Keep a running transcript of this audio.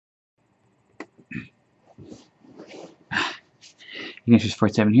Ignatius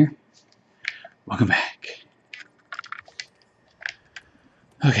 47 here. Welcome back.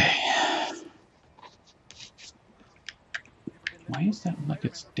 Okay. Why is that like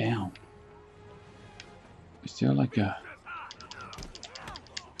it's down? Is there like a...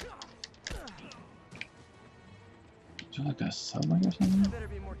 Is there like a subway or something? I better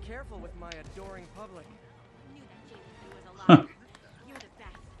be more careful with my adoring public. Huh.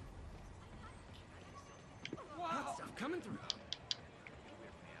 Hot stuff coming through.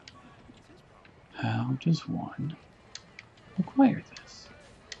 How does one acquire this?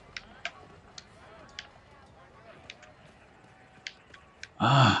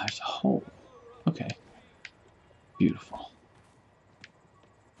 Ah, there's a hole. Okay. Beautiful.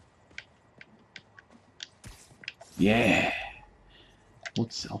 Yeah.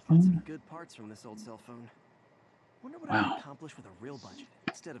 Old cell phone? Some good parts from this old cell phone. Wonder what I Wow. can accomplish with a real budget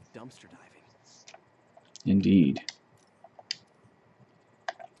instead of dumpster diving. Indeed.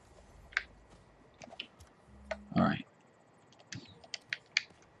 All right.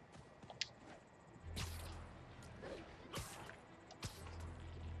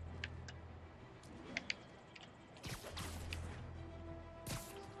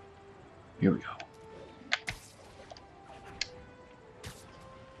 Here we go.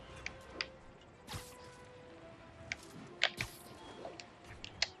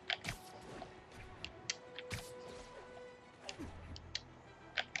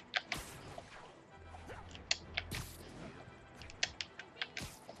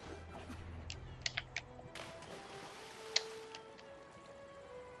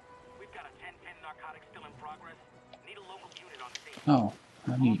 We've got a 10-10 narcotic still in progress. Need a local unit on scene. Oh,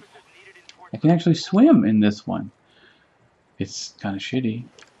 how neat. Officers needed in I can actually swim in this one. It's kind of shitty,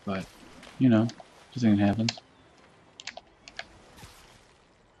 but, you know, this thing happens.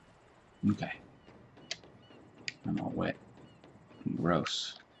 Okay. I'm all wet.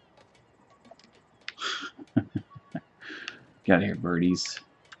 Gross. Get out of here, birdies.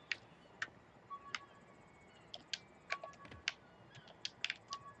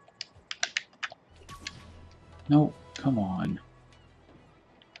 No, come on.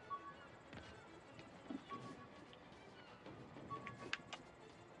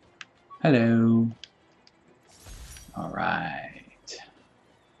 Hello. All right.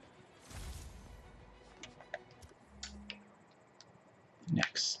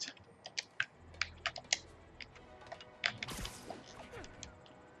 Next.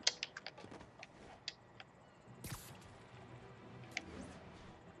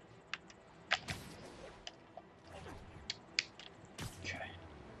 Okay.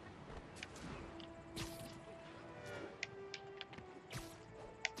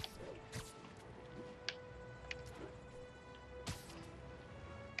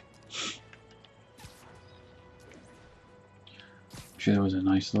 Sure, there was a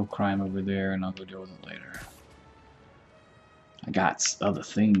nice little crime over there, and I'll go deal with it later. I got other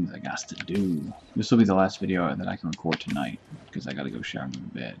things I got to do. This will be the last video that I can record tonight, because I gotta go shower and go to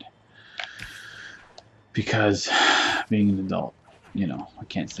bed. Because, being an adult, you know, I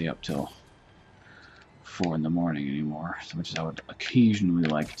can't stay up till 4 in the morning anymore, as much as I would occasionally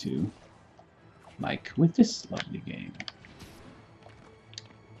like to. Like with this lovely game.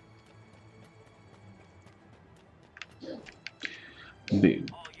 Boo.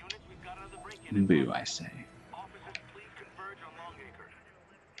 all units, we've got another break-in. Boo, I say. Officers, please converge on Longacre.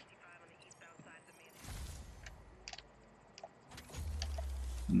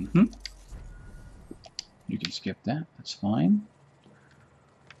 Mm-hmm. You can skip that, that's fine.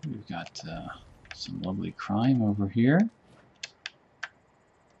 We've got some lovely crime over here.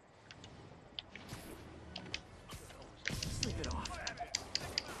 Sleep it off.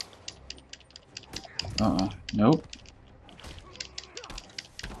 Uh-oh, nope.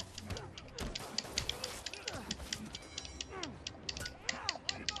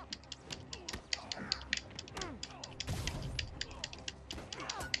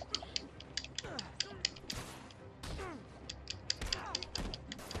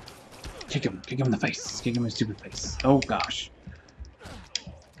 Kick him in the face, kick him in his stupid face. Oh gosh.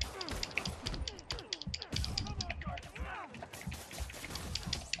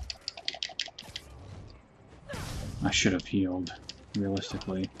 I should have healed,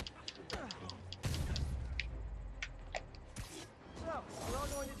 realistically. So, we're all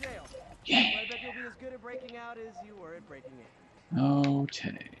going to jail. Yeah. I bet you'll be as good at breaking out as you were at breaking in.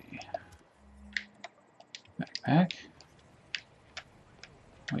 Okay. Backpack.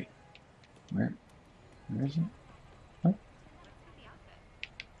 Wait. Where is it? What?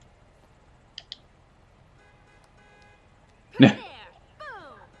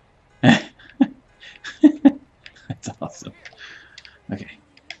 awesome. Okay.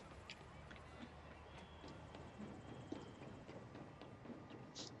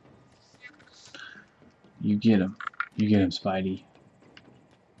 You get him. You get him, Spidey.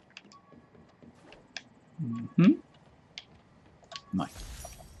 Mike.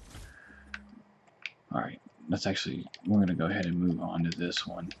 Alright, let's actually, we're going to go ahead and move on to this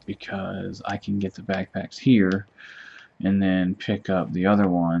one because I can get the backpacks here and then pick up the other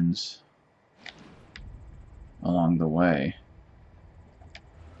ones along the way.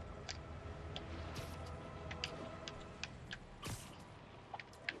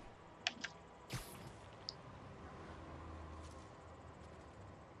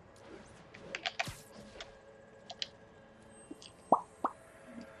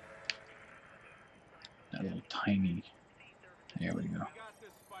 That little tiny, there we go.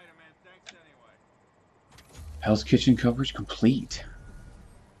 Hell's Kitchen coverage complete.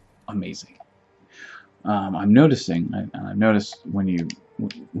 Amazing. I'm noticing, and I've noticed when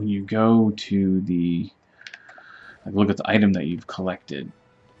you go to the, like, look at the item that you've collected,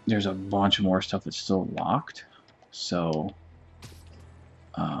 there's a bunch more stuff that's still locked. So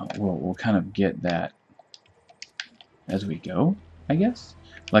we'll kind of get that as we go, I guess.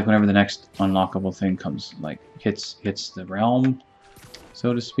 Like whenever the next unlockable thing comes, like hits the realm,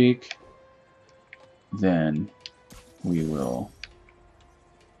 so to speak, then we will.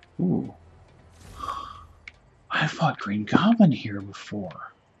 Ooh. I fought Green Goblin here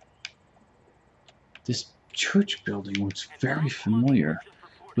before. This church building looks very familiar.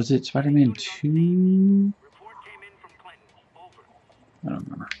 Was it Spider-Man 2? I don't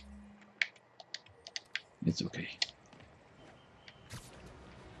remember. It's okay.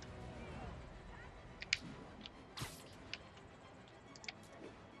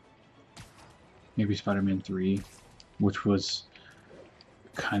 Maybe Spider-Man 3, which was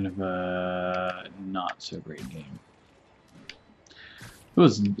kind of a not so great game.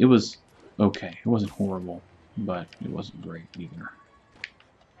 It was okay. It wasn't horrible, but it wasn't great either.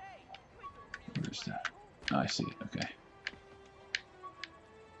 Where's that? Oh, I see it. Okay.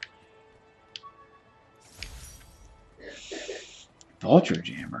 Vulture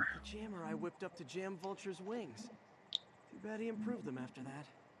Jammer. The jammer I whipped up to jam Vulture's wings. Too bad he improved them after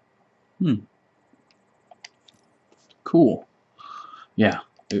that. Cool. Yeah.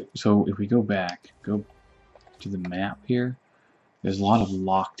 So if we go back, go to the map here, there's a lot of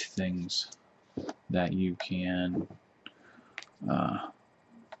locked things that you can, I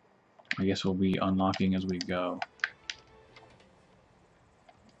guess we'll be unlocking as we go.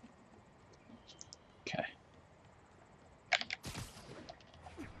 Okay.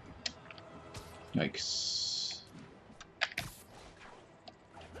 Yikes.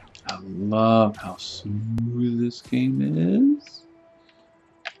 I love how smooth this game is.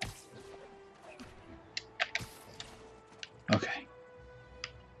 Okay.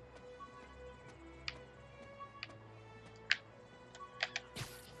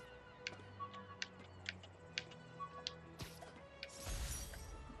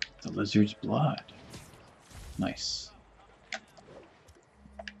 The lizard's blood. Nice.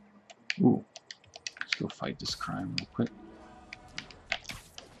 Ooh. Let's go fight this crime real quick.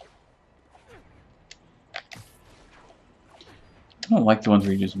 I don't like the ones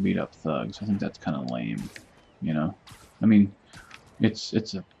where you just beat up thugs. I think that's kind of lame, you know? I mean, it's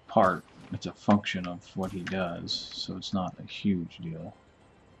a part, it's a function of what he does, so it's not a huge deal.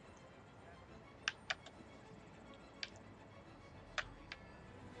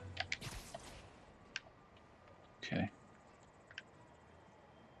 Okay.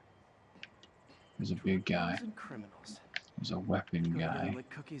 There's a big guy. There's a weapon guy. Like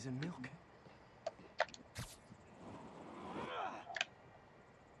cookies and milk.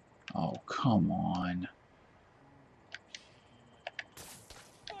 Oh, come on.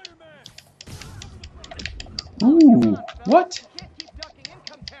 Ooh, what? You can't keep ducking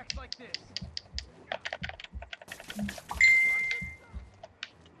income tax like this.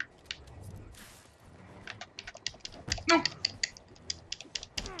 No.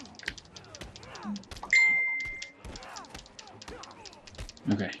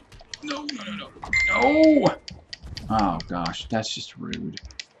 Okay. No, no, no, no. No! Oh, gosh, that's just rude.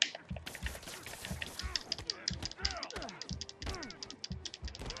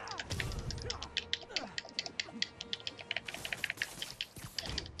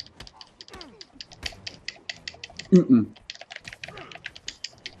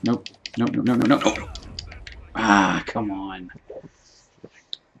 Nope. Nope, nope, nope, nope, nope. Ah, come on.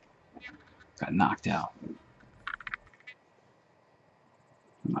 Got knocked out.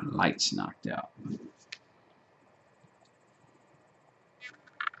 My light's knocked out.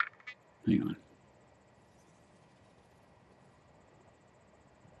 Hang on.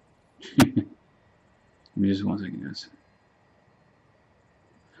 Give me just 1 second, guys.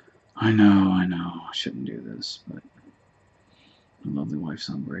 I know, I shouldn't do this, but my lovely wife's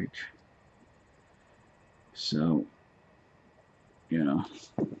on break. So, you know,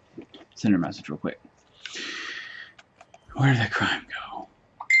 send her a message real quick. Where did that crime go?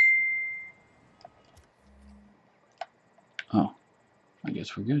 Oh, I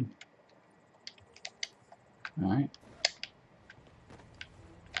guess we're good. Alright.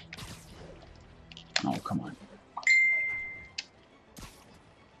 Oh, come on.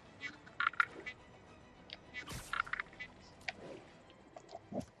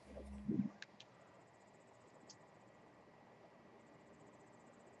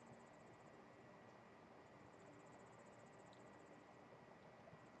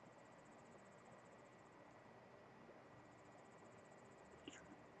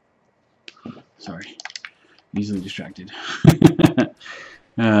 Sorry. Easily distracted.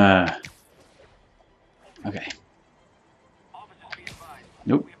 Okay. Officers be advised.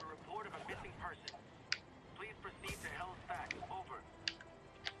 Nope. We have a report of a missing person. Please proceed to Hell's Back. Over.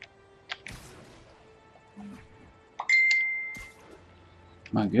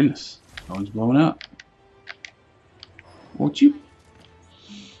 My goodness. Phone's blowing up. Won't you?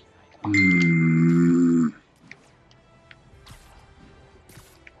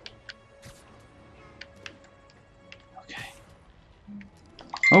 Okay.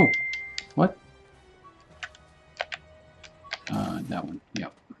 Oh. What? That one.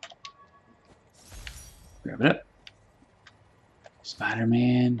 Yep. Grab it up.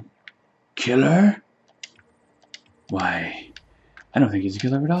 Spider-Man. Killer? Why? I don't think he's a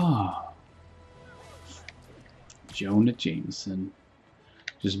killer at all. Jonah Jameson.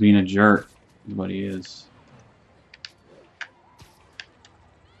 Just being a jerk is what he is.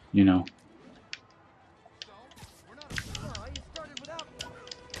 You know.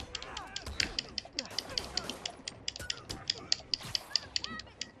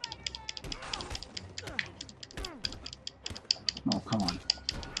 Oh, come on.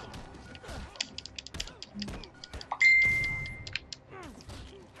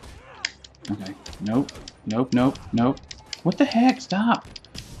 Okay. Nope. Nope, nope, nope. What the heck? Stop.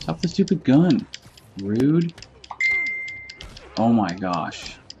 Stop the stupid gun. Rude. Oh my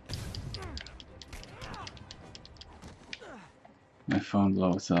gosh. My phone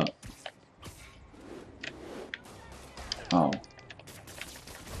blows up. Oh.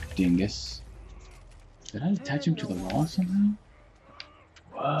 Dingus. Did I attach him to the wall somehow?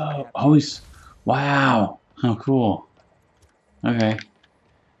 Whoa. Oh, he's... Wow. Oh, cool. Okay.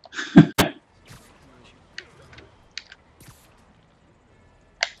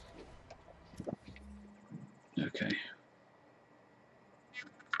 Okay.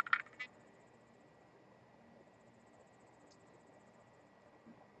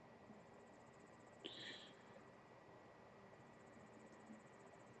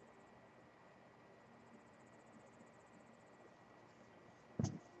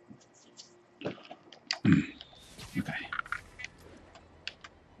 Okay.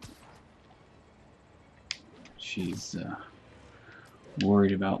 She's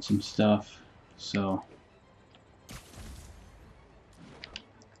worried about some stuff, so...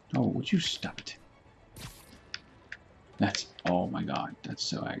 Oh, would you stop it? That's... Oh my god, that's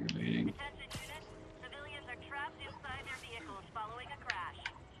so aggravating. Attention units. Civilians are trapped inside their vehicles following a crash.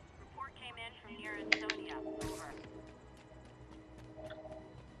 Report came in from near Estonia. Over.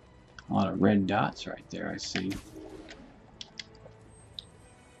 A lot of red dots right there, I see.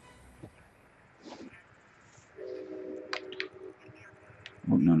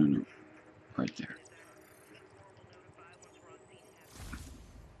 Oh, no, no, no. Right there.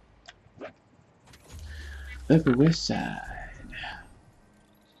 Upper West Side.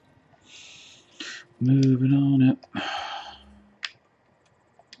 Moving on up.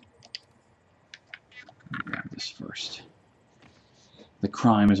 Grab this first. The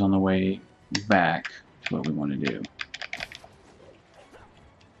crime is on the way back to what we want to do.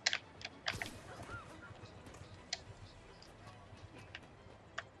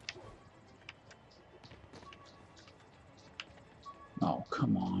 Oh,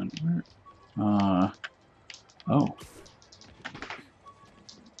 come on. Where? Oh.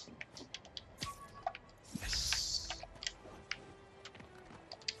 Yes.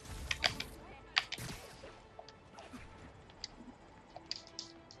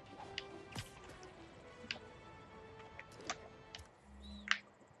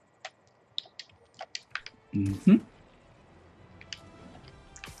 Mm-hmm.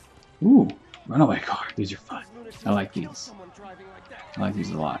 Ooh, runaway car. These are fun. I like these. I like these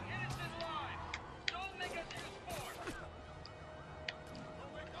a lot.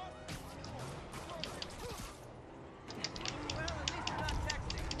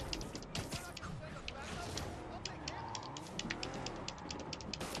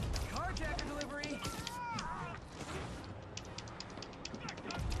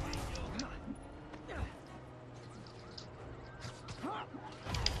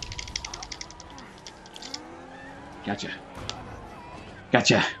 Gotcha.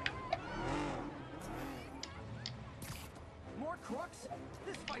 Gotcha. More crooks?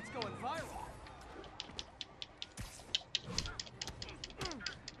 This fight's going viral.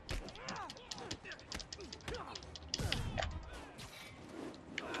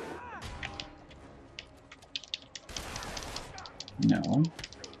 No.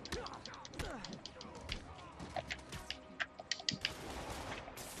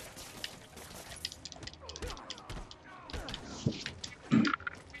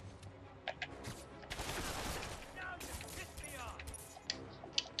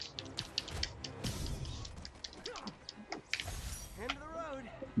 End of the road.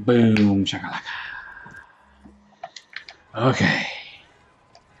 Boom, shakalaka. Okay.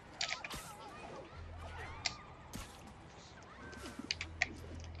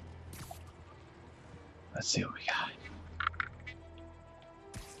 Let's see what we got.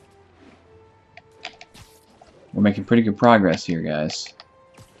 We're making pretty good progress here, guys.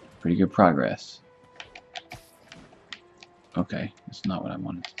 Pretty good progress. Okay, that's not what I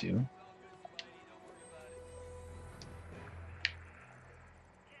wanted to do.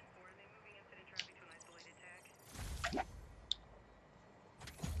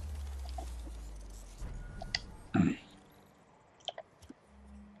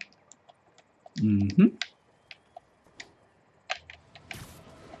 Mm-hmm.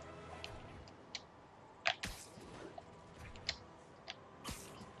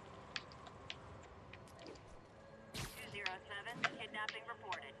 Kidnapping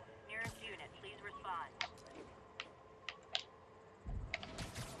reported. Nearest unit, please respond.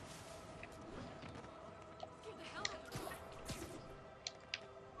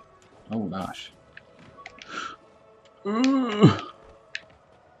 Oh gosh. Ugh.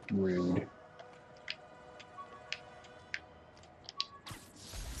 Rude.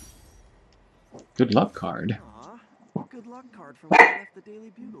 Good luck card. Aw, good luck card from when I left the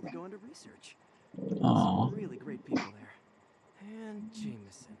Daily Bugle to go into research. Aw. Some really great people there. And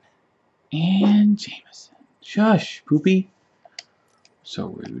Jameson. And Jameson. Shush, Poopy. So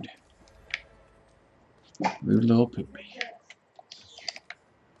rude. Rude little Poopy.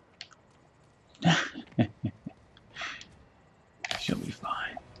 She'll be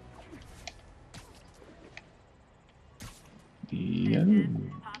fine. Yo.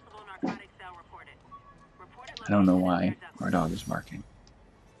 Possible narcotic cell reported. I don't know why our dog is barking.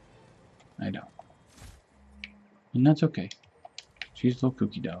 I don't. And that's okay. She's a little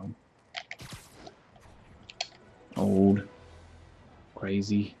kooky dog. Old.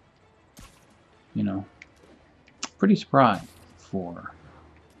 Crazy. You know. Pretty spry for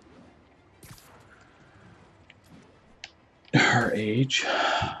her age.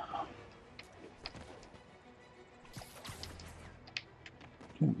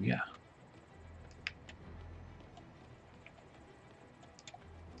 Oh, yeah.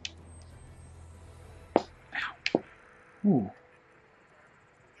 Ow. Ooh.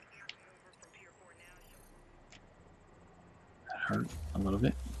 That hurt a little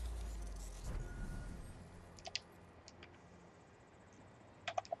bit.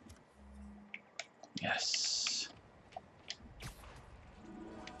 Yes.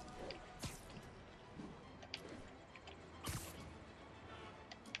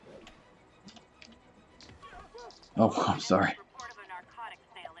 Oh, I'm sorry. Report of a narcotic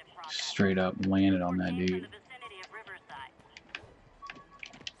sale in progress. Straight up landed on that Came from dude. the vicinity of Riverside.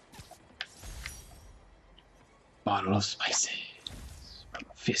 Bottle of spices from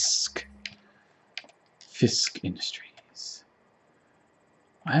Fisk. Fisk Industries.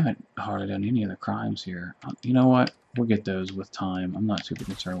 I haven't hardly done any of the crimes here. You know what? We'll get those with time. I'm not super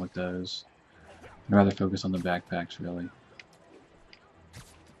concerned with those. I'd rather focus on the backpacks, really.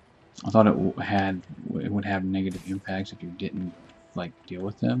 I thought it would have negative impacts if you didn't like deal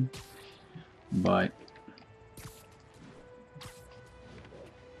with them, but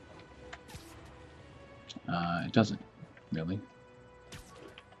it doesn't really.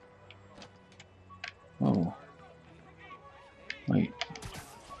 Oh, wait.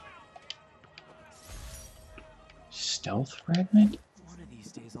 Stealth fragment? One of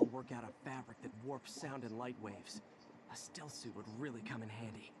these days I'll work out a fabric that warps sound and light waves. A stealth suit would really come in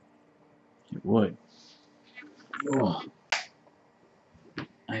handy. It would. Ugh.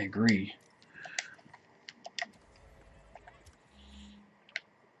 I agree.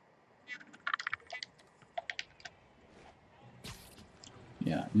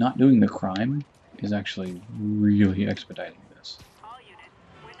 Yeah, not doing the crime is actually really expediting this. All units,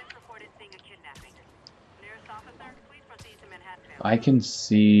 witness reported seeing a kidnapping. Nearest officer, please proceed to Manhattan. I can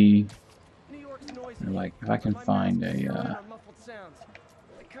see, New York's noisy. like, if I can find a, Muffled sounds.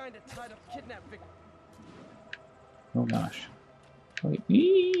 The kind of tied up kidnap victim. Oh gosh. Wait.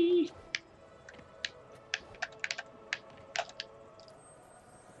 Eee!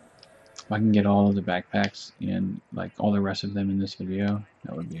 If I can get all of the backpacks and like all the rest of them in this video,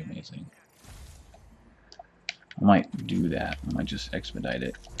 that would be amazing. I might do that. I might just expedite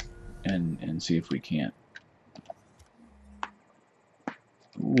it and see if we can't.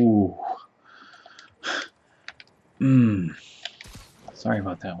 Ooh. Sorry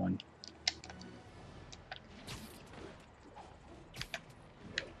about that one.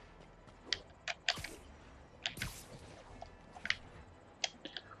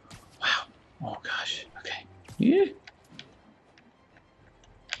 Wow. Oh gosh. Okay. Yeah.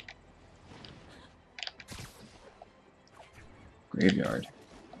 Graveyard.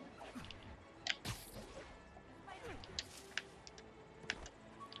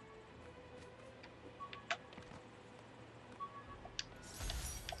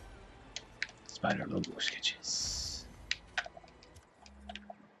 Spider logo sketches.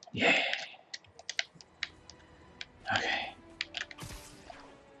 Yeah. Okay.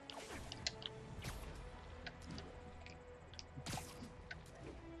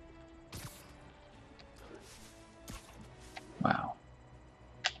 Wow.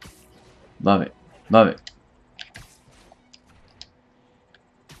 Love it. Love it.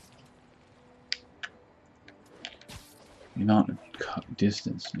 The amount of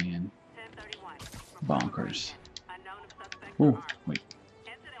distance, man. 1031. Bonkers. Unknown suspects Ooh, are armed. wait.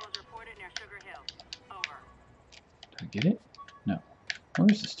 Incident was reported near Sugar Hill. Over. Did I get it? No.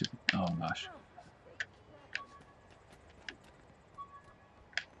 Where's the stupid... Oh, gosh.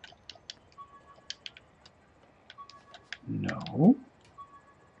 No.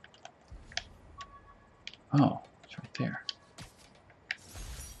 Oh, it's right there.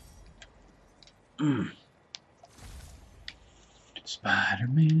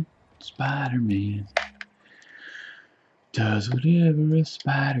 Spider-Man, Spider-Man does whatever a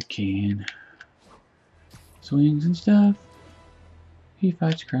spider can. Swings and stuff. He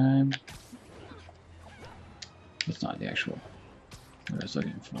fights crime. That's not the actual what I was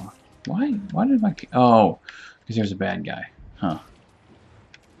looking for. Why? Why did my... Oh, because there's a bad guy. Huh.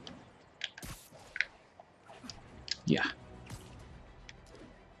 Yeah.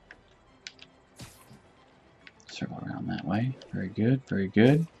 Circle around that way. Very good, very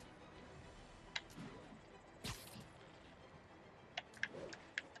good.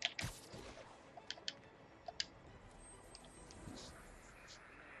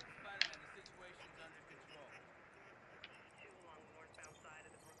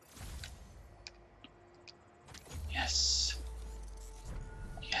 Yes.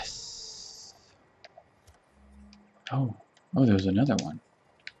 Yes. Oh. Oh, there was another one.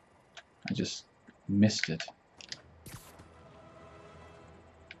 I just missed it.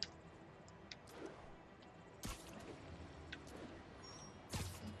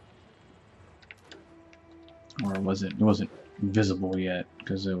 Or was it? It wasn't visible yet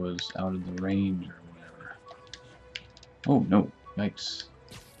because it was out of the range or whatever. Oh no! Yikes!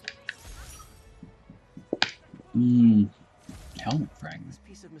 Helmet fragment. This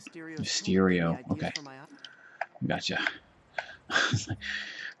piece of Mysterio. Okay. Gotcha.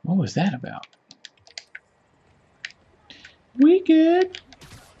 What was that about? We good.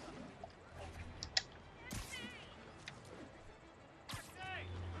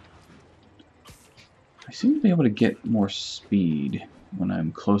 I seem to be able to get more speed when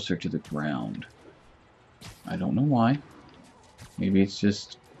I'm closer to the ground. I don't know why. Maybe it's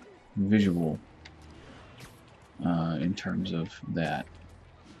just visual in terms of that.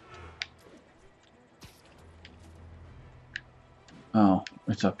 Oh,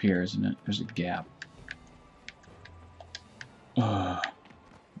 it's up here, isn't it? There's a gap.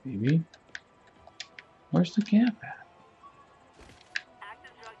 Maybe? Where's the gap at?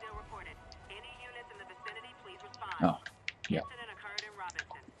 Active drug deal reported. Any units in the vicinity, please respond. Oh, yeah. Incident occurred in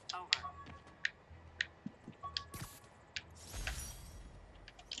Robinson. Over.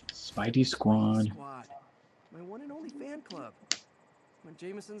 Spidey Squad. My one and only fan club. When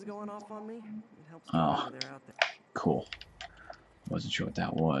Jameson's going off on me, it helps to Oh. know they're out there. Cool. Wasn't sure what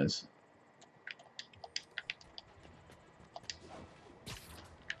that was.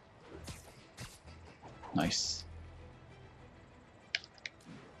 Nice.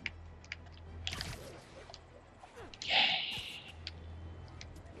 Yay.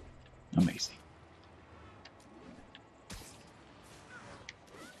 Amazing.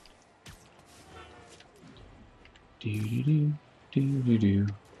 Do do do do do do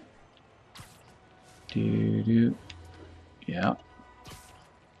do do. Yeah.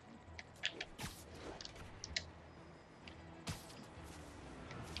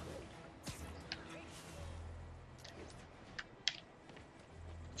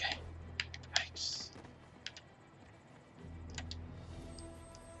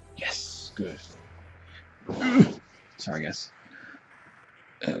 good. Sorry, guys.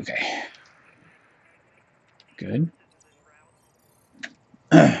 Okay. Good.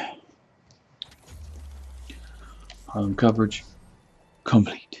 Harlem coverage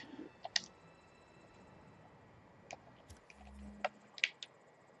complete.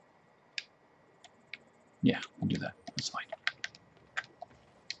 Yeah, we'll do that. That's fine.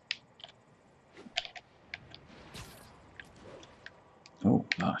 Oh,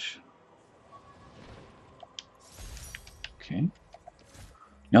 gosh. Okay.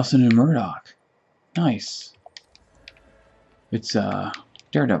 Nelson and Murdoch. Nice. It's,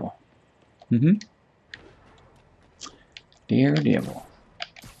 Daredevil. Mm-hmm. Daredevil.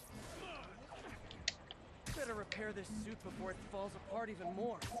 Better repair this suit before it falls apart even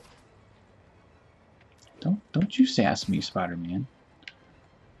more. Don't you sass me, Spider-Man.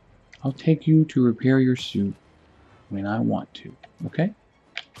 I'll take you to repair your suit when I want to, okay?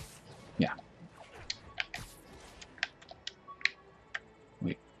 Yeah.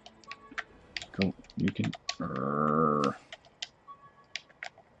 Wait. Go. You can... All units,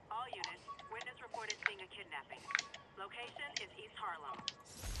 witness reported seeing a kidnapping. Location is East Harlem.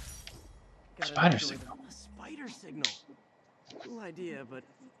 Got an Spider algorithm. signal. A spider signal. Cool idea, but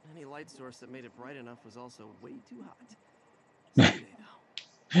any light source that made it bright enough was also way too hot. Someday, though.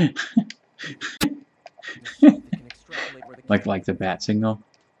 Machine that can extrapolate where the like the bat signal?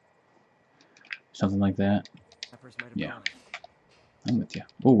 Something like that? kidnappers might have Yeah. gone. I'm with you.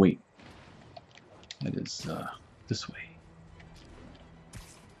 Oh, wait. That is, this way.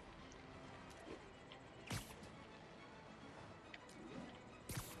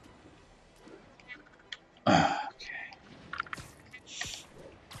 Okay.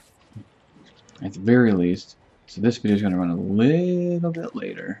 At the very least, so this video is going to run a little bit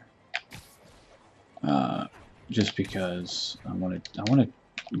later. Just because I want to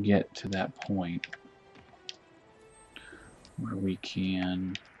get to that point where we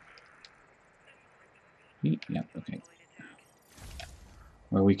can... Yep, okay.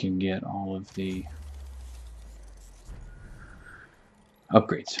 Where we can get all of the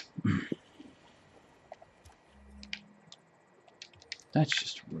upgrades. That's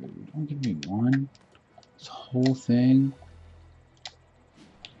just rude. Don't give me one. This whole thing.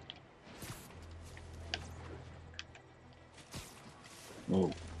 Whoa.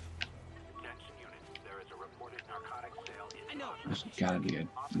 Attention units, there is a reported narcotic sale in There's gotta be a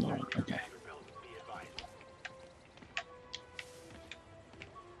lower. Okay. Be advised.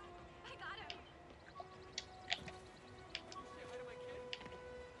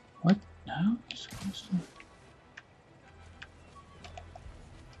 What? No? You're supposed to.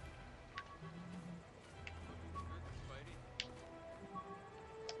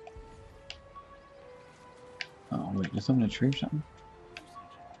 Oh, wait. Is someone in a tree or something?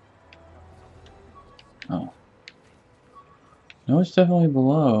 Oh. No, it's definitely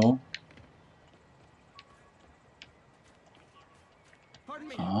below. Pardon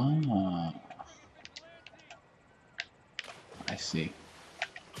me. Ah. I see.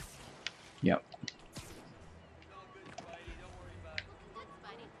 Yep.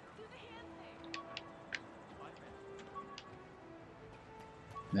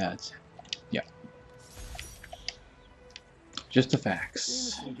 That's... Yep. Just the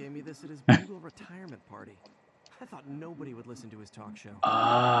facts. Jameson gave me this at his Bugle retirement party. I thought nobody would listen to his talk show.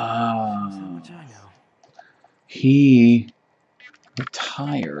 Ah. That's how much I know. He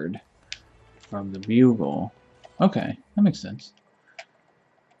retired from the Bugle. Okay, that makes sense.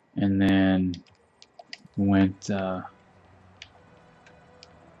 And then went, I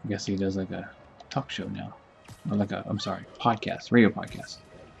guess he does like a talk show now. Or like a, I'm sorry, podcast, radio podcast.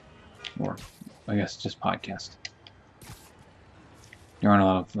 Or, I guess just podcast. There aren't a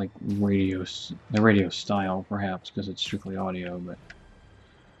lot of like the radio style perhaps because it's strictly audio, but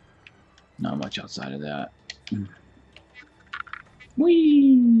not much outside of that.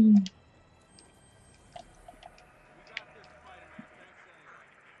 Whee!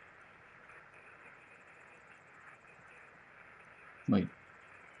 Wait.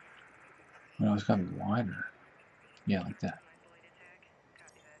 No, it's gotta be wider. Yeah, like that.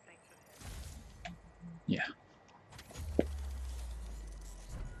 Yeah.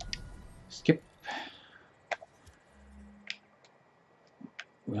 Skip.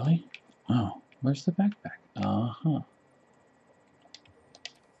 Really? Oh, where's the backpack? Uh-huh.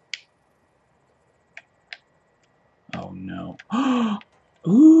 Oh no.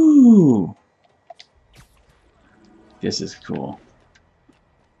 Ooh! This is cool.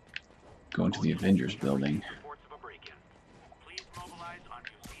 Going to the Avengers building. Reports of a break-in. Please mobilize on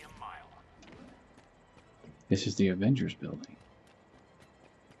Museum Mile. This is the Avengers building.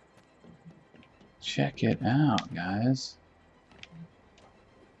 Check it out, guys.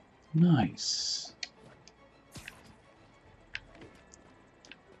 Nice.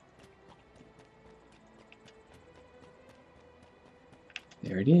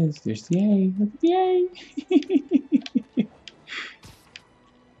 There it is. There's the A. Look at the A.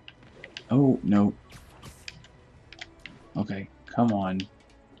 Oh, no. Okay, come on.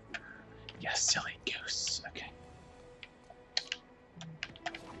 You silly goose. Okay.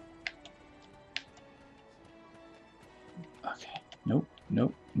 Okay. Nope,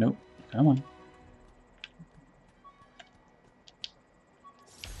 nope, nope. Come on.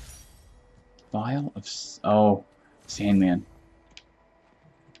 Vial of... Oh, Sandman.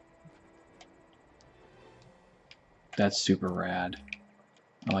 That's super rad.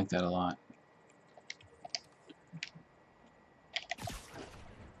 I like that a lot.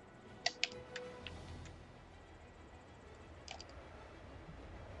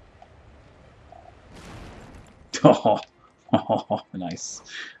 Oh, oh nice.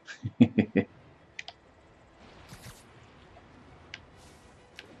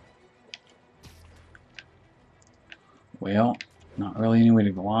 Well, not really any way to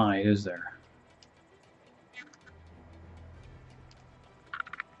glide, is there?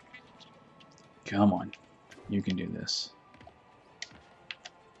 Come on. You can do this.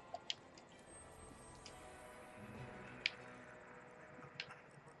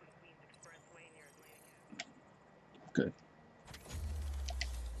 Good.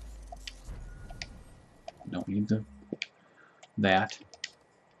 Don't need the that.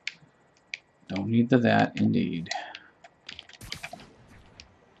 Don't need the that, indeed.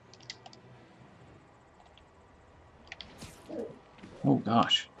 Oh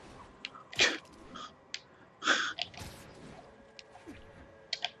gosh.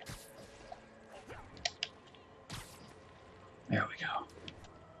 There we go.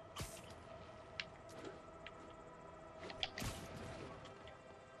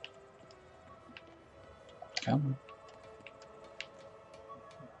 Come on.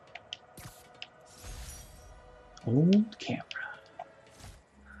 Old camera.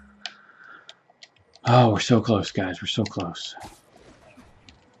 Oh, we're so close, guys. We're so close.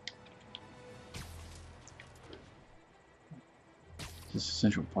 Is this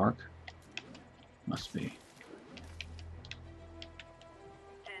Central Park? Must be. 10-10,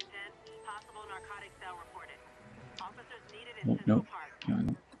 possible narcotic cell reported. Officers needed in Oh, Central nope. Park. Here we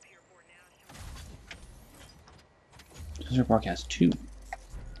go. Central Park has 2.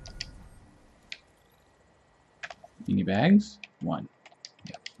 Any bags? 1.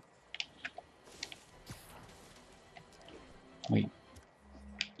 Yep. Wait.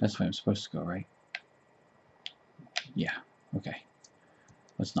 That's where I'm supposed to go, right? Yeah. Okay.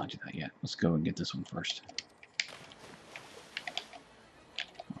 Let's not do that yet. Let's go and get this one first.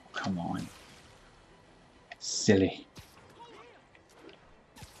 Oh, come on. Silly.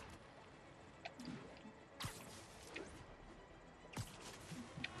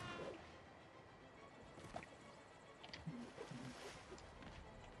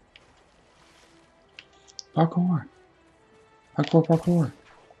 Parkour. Parkour, parkour.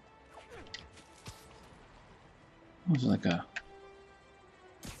 What is it, like a...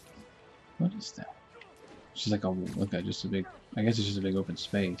 What is that? It's just like a just a big... I guess it's just a big open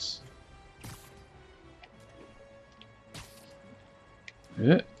space.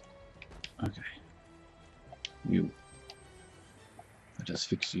 Okay. You. I'll just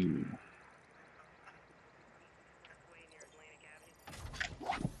fix you.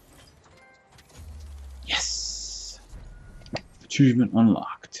 Yes! Achievement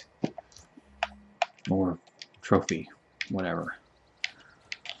unlocked. Or trophy. Whatever.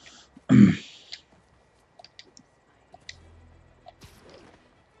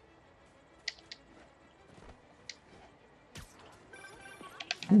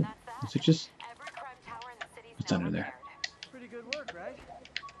 Ooh, is it just... Every crime tower in the city's What's now under there? repaired. Pretty good work, right?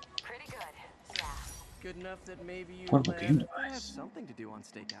 Pretty good, yeah. Good enough that maybe you Portable game have device. something to do on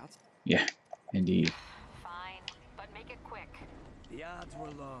stakeouts. Yeah, indeed. Fine, but make it quick. The odds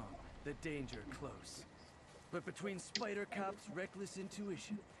were long, the danger close. But between Spider Cop's reckless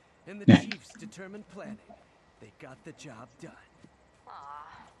intuition and the Chief's determined planning, they got the job done. Aw,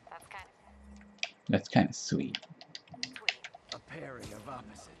 That's that's kind of sweet. sweet. A pairing of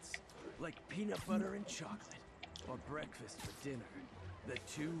opposites, like peanut butter and chocolate, or breakfast for dinner. The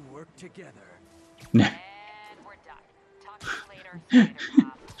two work together. And we're done. Talk to you later, Spider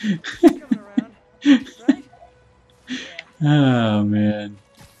Cop. Coming around, right? Yeah. Oh, man.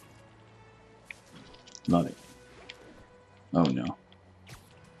 Love it. Oh, no.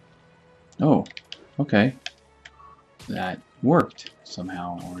 Oh, okay. That worked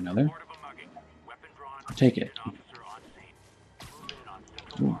somehow or another. Report of a mugging. Weapon Take it. Officer on scene. Move in on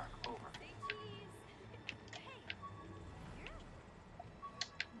Central Ooh. Park. Over.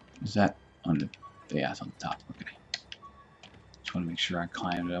 Is that on the... Yeah, it's on the top. Okay. Just want to make sure I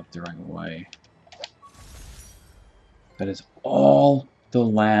climbed it up the right way. That is all the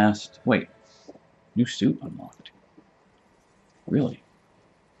last... Wait. New suit unlocked. Really?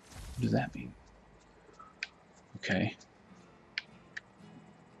 What does that mean? Okay.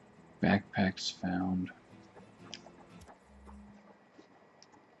 Backpacks found.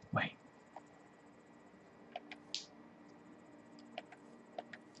 Wait.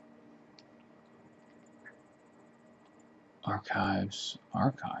 Archives.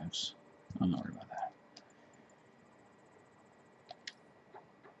 Archives? I'm not worried about that.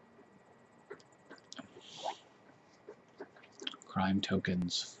 Crime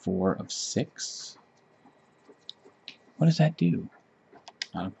tokens 4 of 6. What does that do?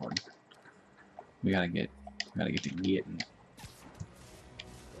 Not important. We gotta get to getting.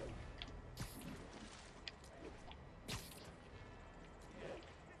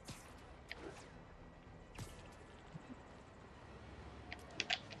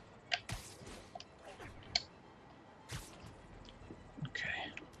 Okay.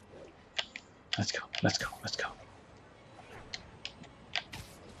 Let's go. Let's go. Let's go.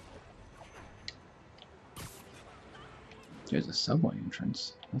 There's a subway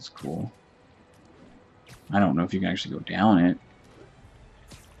entrance. That's cool. I don't know if you can actually go down it.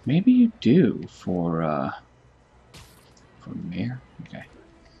 Maybe you do for mayor. Okay.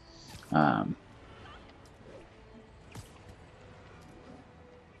 I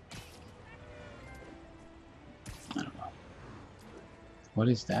don't know. What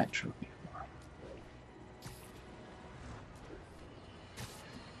is that trophy for?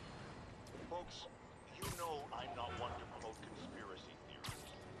 Folks, you know I'm not one to promote conspiracy theories.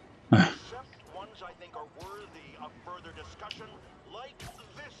 Except ones I think are worthy of further discussion, like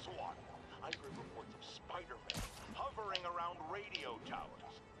this one. I've heard reports of Spider-Man hovering around radio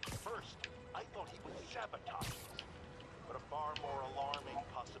towers. First, I thought he was sabotaging them, but a far more alarming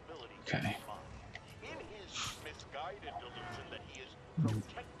possibility came to mind. In his misguided delusion that he is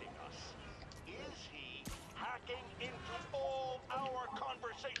protecting us, is he hacking into all our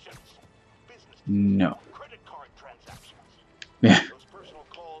conversations? Business No. credit card transactions. Yeah. Those personal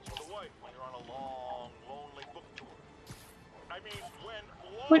calls with the wife when you're on a long, lonely book tour. I mean, when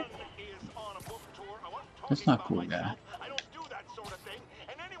one is on a book tour, I wasn't talking That's not about cool, guy. myself. I don't do that sort of thing,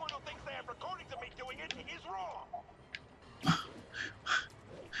 and anyone who thinks they have recordings of me doing it is wrong.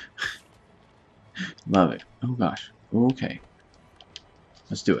 Love it. Oh gosh. Okay.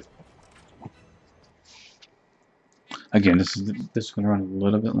 Let's do it. Again, this is going to run a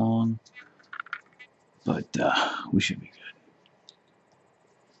little bit long, but we should be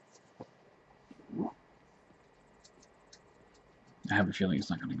good. I have a feeling it's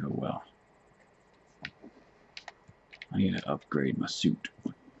not going to go well. I need to upgrade my suit.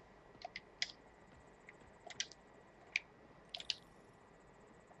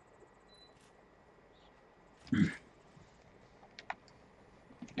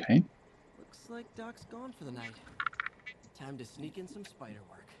 Okay. Looks like Doc's gone for the night. Time to sneak in some spider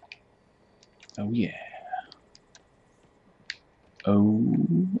work. Oh yeah. Oh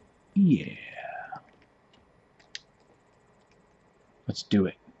yeah. Let's do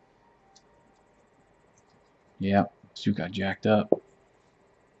it. Yep, suit got jacked up.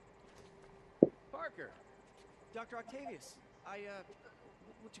 Parker! Dr. Octavius,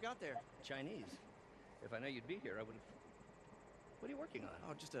 what you got there? Chinese. If I know you'd be here, I would have... What are you working on?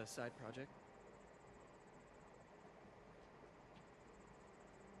 Oh, just a side project.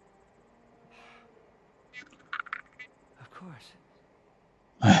 Of course.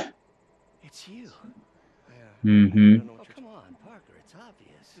 It's you. I don't know what Oh, come on, Parker. It's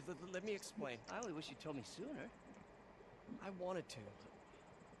obvious. Let me explain. I only wish you'd told me sooner. I wanted to,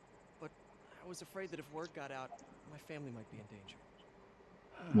 but I was afraid that if word got out, my family might be in danger.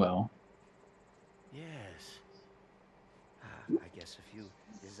 Well, Yes. I guess if you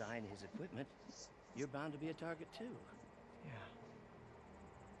design his equipment, you're bound to be a target too.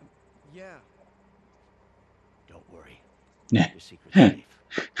 Yeah. Don't worry. Yeah. Your secret's safe.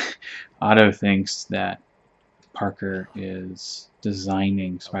 Otto thinks that Parker is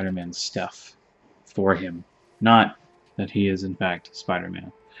designing Spider-Man stuff for him, not that he is in fact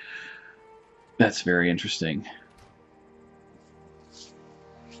Spider-Man. That's very interesting.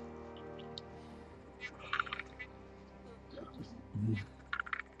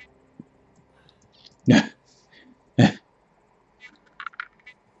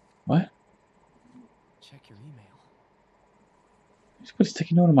 What? Check your email. He's put a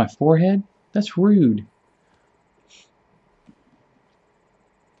sticky note on my forehead? That's rude.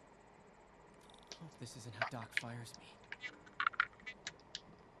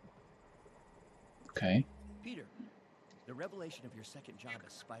 Okay. Peter, the revelation of your second job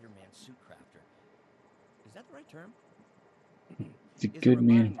as Spider-Man suit crafter. Is that the right term? The Is a good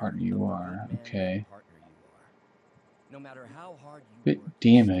man reminder partner of you the are. good man Okay. and partner you are. No matter how hard you But work,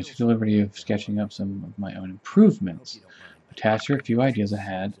 damn you it, I still took the liberty survive of the sketching hard. up some of my own I hope improvements. you don't mind, but Attached are a few this ideas I seems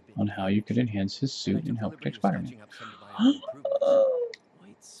had a bit on how you could dangerous. enhance his And I suit and took the help liberty protect of Spider-Man. sketching up some of my own improvements.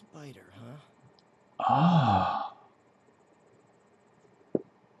 White spider, huh? Ah.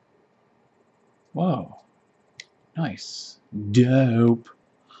 Whoa. Nice. Dope.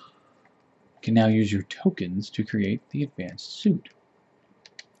 You can now use your tokens to create the advanced suit.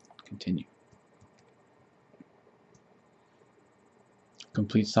 Continue.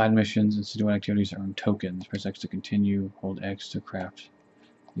 Complete side missions and citywide activities earn tokens. Press X to continue. Hold X to craft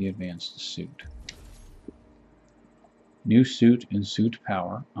the advanced suit. New suit and suit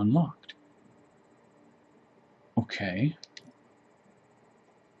power unlocked. Okay.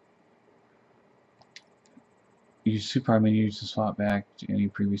 Use suit power menus to swap back to any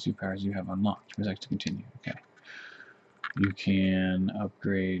previous suit powers you have unlocked. Press X to continue. Okay. You can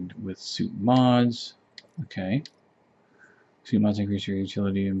upgrade with suit mods. Okay. Suit mods increase your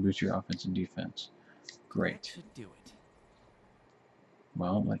utility and boost your offense and defense. That Great. should do it.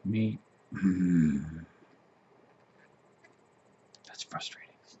 Well, let me... That's frustrating.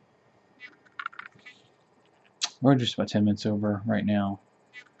 We're just about 10 minutes over right now.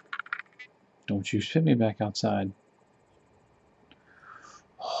 Don't you fit me back outside.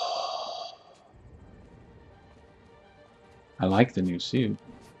 I like the new suit.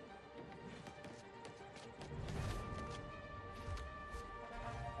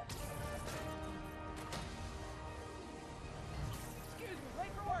 Excuse me,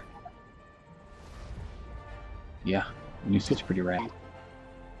 late for work. Yeah, the new suit's pretty rad.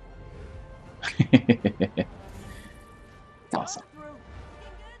 Awesome. Through.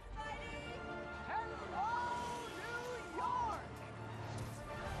 Hello, New York.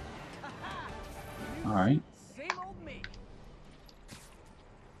 Alright. Same old me.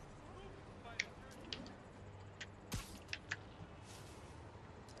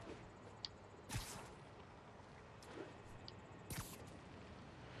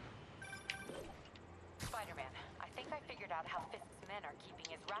 Spider-Man, I think I figured out how Fisk's men are keeping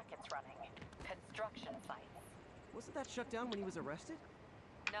his rackets running. Construction sites. Wasn't that shut down when he was arrested?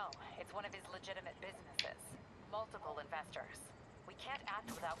 No, it's one of his legitimate businesses. Multiple investors. We can't act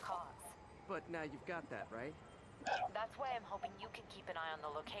without cause. But now you've got that, right? That's why I'm hoping you can keep an eye on the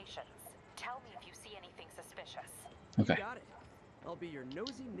locations. Tell me if you see anything suspicious. Okay. You got it. I'll be your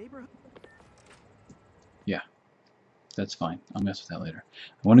nosy neighborhood. Yeah. That's fine. I'll mess with that later.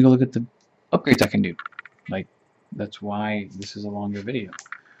 I want to go look at the upgrades I can do. Like, that's why this is a longer video.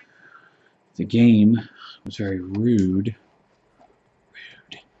 The game was very rude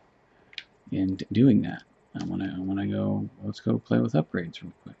in doing that. I wanna go, let's go play with upgrades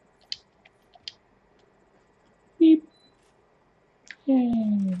real quick. Beep.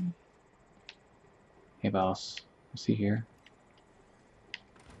 Yay. Hey boss, is he here?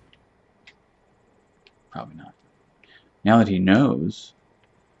 Probably not. Now that he knows,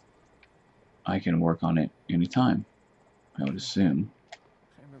 I can work on it anytime, I would assume.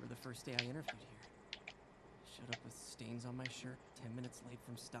 I remember the first day I interviewed here. Showed up with stains on my shirt, 10 minutes late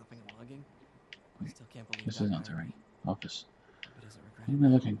from stopping and logging. Still can't believe This that is not the hired right me. office. Hope he doesn't regret What it am I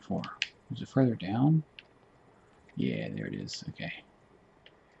now. looking for? Is it further down? Yeah, there it is. Okay.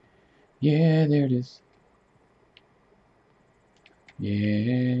 Yeah, there it is.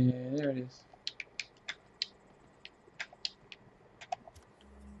 Yeah, there it is.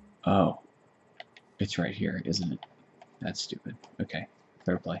 Oh. It's right here, isn't it? That's stupid. Okay.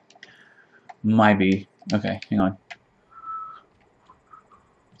 Fair play. Might be. Okay, hang on.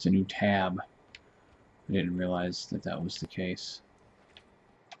 It's a new tab. I didn't realize that that was the case.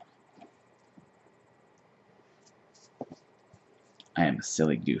 I am a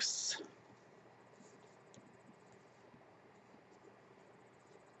silly goose.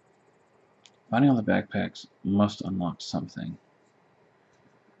 Finding all the backpacks must unlock something.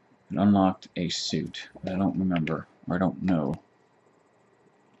 It unlocked a suit, but I don't remember, or I don't know.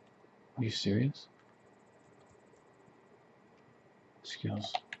 Are you serious?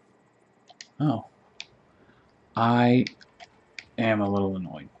 Skills. Oh. I am a little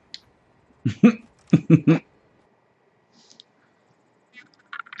annoyed.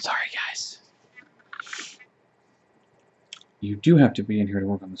 Sorry, guys. You do have to be in here to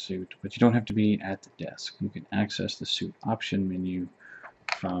work on the suit, but you don't have to be at the desk. You can access the suit option menu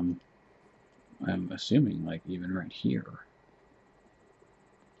from, I'm assuming, like even right here.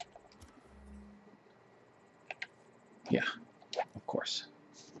 Yeah, of course.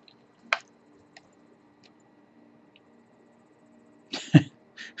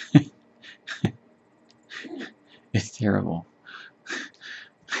 terrible.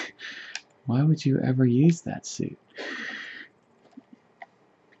 Why would you ever use that suit?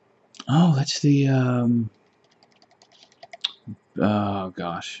 Oh, that's the oh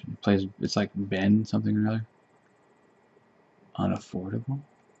gosh, it plays. It's like Ben something or other. Unaffordable.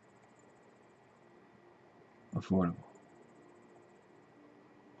 Affordable.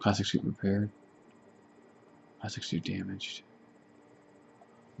 Classic suit repaired. Classic suit damaged.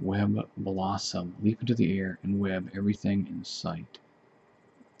 Web blossom. Leap into the air and web everything in sight.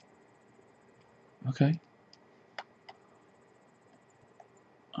 Okay.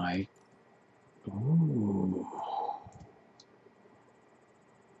 Ooh.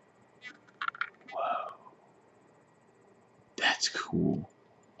 Whoa. That's cool.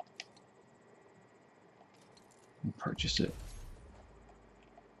 I'll purchase it.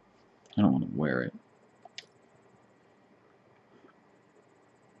 I don't want to wear it.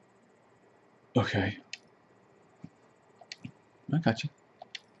 Okay. I got you.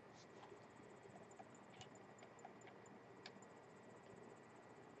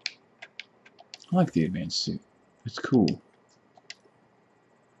 I like the advanced suit. It's cool.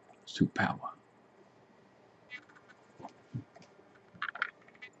 Suit power.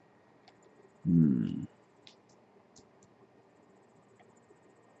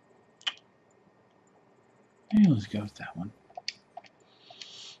 Yeah, let's go with that one.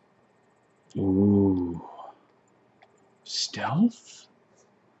 Ooh. Stealth?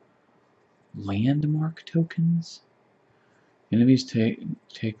 Landmark tokens? Enemies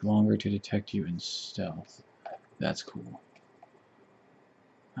take longer to detect you in stealth. That's cool.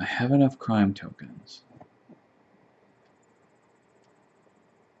 I have enough crime tokens.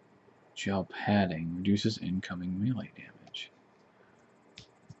 Gel padding reduces incoming melee damage.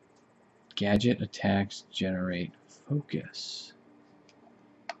 Gadget attacks generate focus.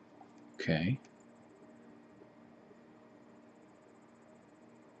 Okay.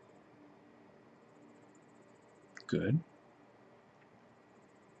 Good.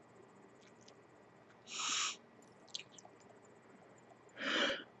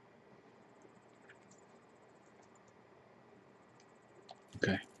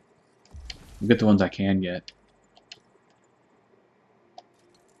 Okay. I'll get the ones I can get.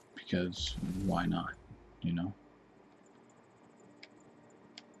 Because why not? You know?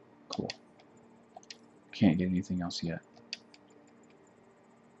 Cool. Can't get anything else yet.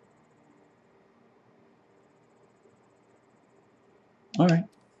 Alright.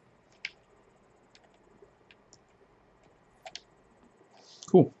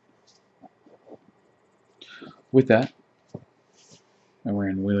 Cool. With that, I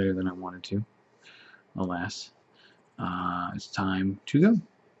ran way later than I wanted to. Alas. It's time to go.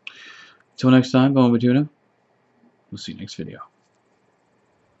 Until next time, Bone Batuna. We'll see you next video.